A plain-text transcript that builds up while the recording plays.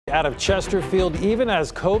Out of Chesterfield, even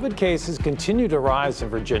as COVID cases continue to rise in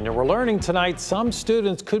Virginia, we're learning tonight some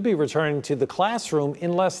students could be returning to the classroom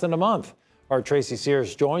in less than a month. Our Tracy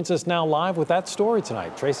Sears joins us now live with that story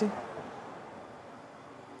tonight. Tracy?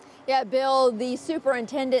 Yeah, Bill, the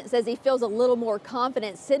superintendent says he feels a little more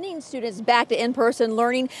confident sending students back to in-person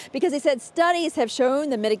learning because he said studies have shown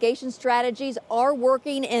the mitigation strategies are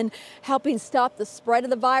working in helping stop the spread of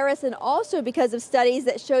the virus, and also because of studies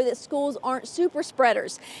that show that schools aren't super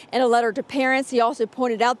spreaders. In a letter to parents, he also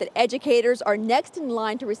pointed out that educators are next in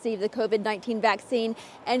line to receive the COVID-19 vaccine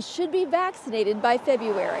and should be vaccinated by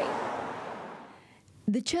February.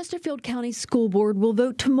 The Chesterfield County School Board will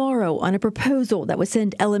vote tomorrow on a proposal that would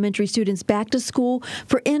send elementary students back to school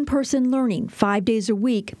for in-person learning 5 days a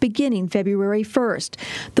week beginning February 1st,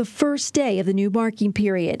 the first day of the new marking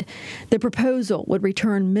period. The proposal would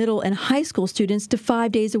return middle and high school students to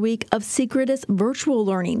 5 days a week of synchronous virtual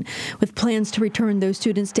learning, with plans to return those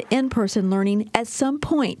students to in-person learning at some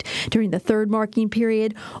point during the third marking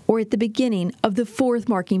period or at the beginning of the fourth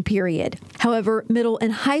marking period. However, middle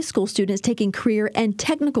and high school students taking career and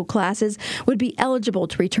technical classes would be eligible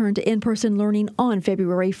to return to in-person learning on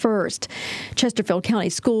February 1st. Chesterfield County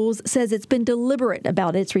Schools says it's been deliberate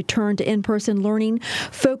about its return to in-person learning,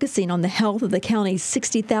 focusing on the health of the county's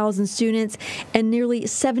 60,000 students and nearly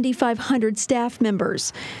 7,500 staff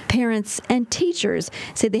members. Parents and teachers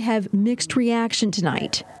say they have mixed reaction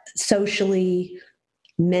tonight. Socially,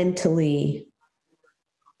 mentally,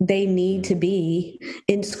 they need to be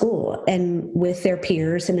in school and with their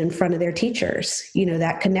peers and in front of their teachers. You know,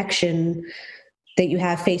 that connection that you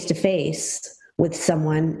have face to face with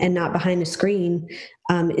someone and not behind a screen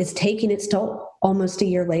is taking its toll almost a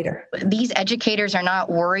year later. These educators are not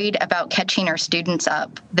worried about catching our students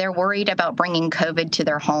up. They're worried about bringing COVID to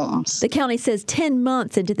their homes. The county says 10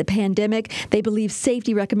 months into the pandemic, they believe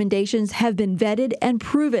safety recommendations have been vetted and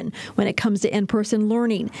proven when it comes to in-person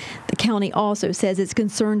learning. The county also says it's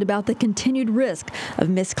concerned about the continued risk of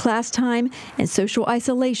missed class time and social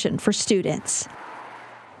isolation for students.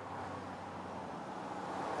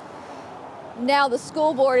 Now, the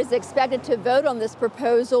school board is expected to vote on this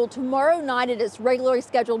proposal tomorrow night at its regularly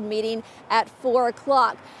scheduled meeting at 4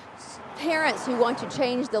 o'clock. Parents who want to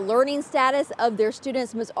change the learning status of their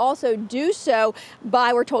students must also do so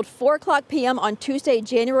by, we're told, 4 o'clock p.m. on Tuesday,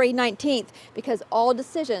 January 19th, because all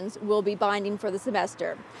decisions will be binding for the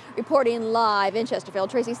semester. Reporting live in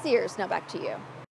Chesterfield, Tracy Sears, now back to you.